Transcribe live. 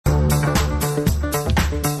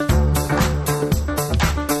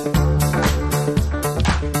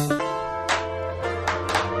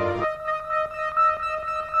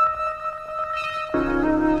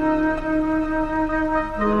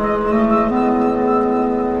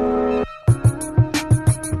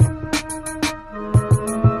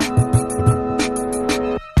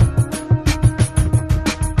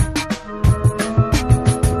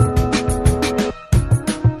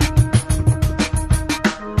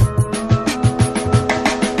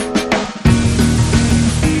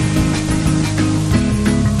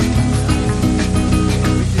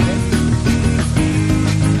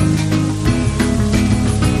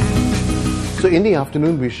in the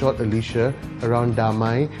afternoon, we shot Elisha around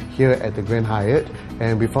Damai here at the Grand Hyatt,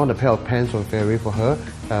 and we found a pair of pants on Fairway for her,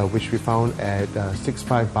 which we found at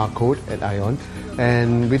 65 Barcode at Ion,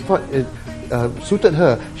 and we thought it suited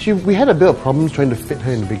her. We had a bit of problems trying to fit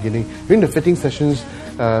her in the beginning. During the fitting session,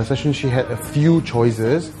 she had a few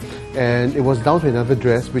choices, and it was down to another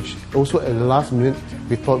dress, which also at the last minute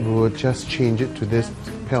we thought we would just change it to this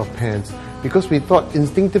pair of pants because we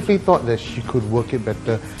instinctively thought that she could work it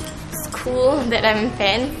better. It's cool that I'm in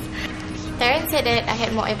pants. Darren said that I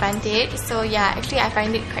had more advantage, so yeah, actually I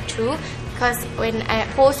find it quite true because when I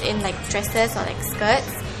pose in like dresses or like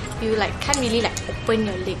skirts, you like can't really like open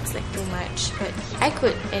your legs like too much, but I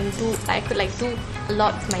could do a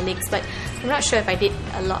lot with my legs, but I'm not sure if I did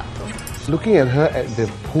a lot though. Looking at her at the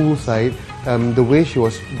pool side, the way she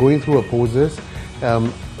was going through her poses,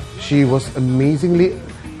 she was amazingly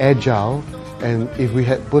agile, and if we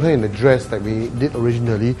had put her in a dress like we did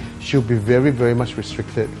originally, she would be very, very much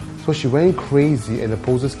restricted. So she went crazy and the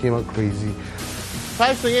poses came out crazy.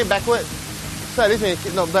 Try swinging it backwards. So at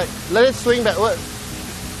least let it swing backwards.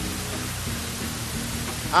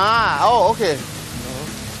 Okay.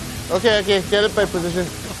 Okay, get it by position.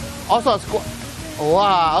 Also squat.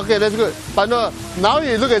 Wow, okay, that's good. But no, now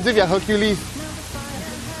you look as if you're Hercules.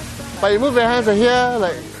 But you move your hands here,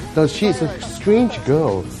 like... No, she's a strange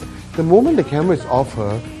girl. The moment the camera is off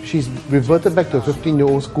her, she's reverted back to a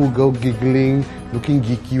 15-year-old schoolgirl giggling, looking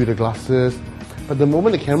geeky with the glasses. But the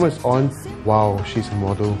moment the camera is on, wow, she's a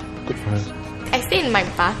model. Good for her. I stayed in my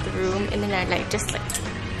bathroom and then I just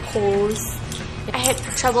pose. I had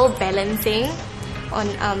trouble balancing on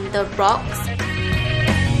the rocks.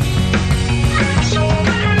 Oh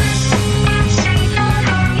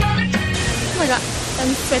my god,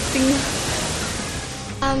 I'm sweating.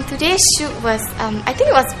 Today's shoot was, I think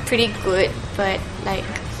it was pretty good, but like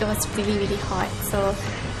it was really, really hot. So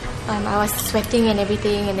I was sweating and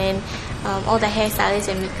everything, and then all the hairstylists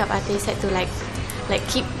and makeup artists had to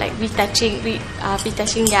keep retouching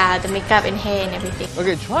the makeup and hair and everything.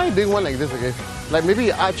 Okay, try doing one like this, okay? Like maybe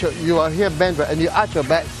you are here bent, right, and you arch your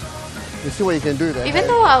back. You see what you can do with that. Even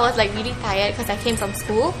though I was like really tired because I came from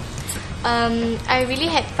school, I really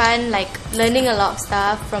had fun learning a lot of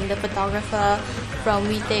stuff from the photographer, from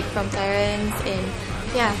Retake, from Terrence, and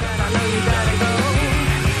yeah.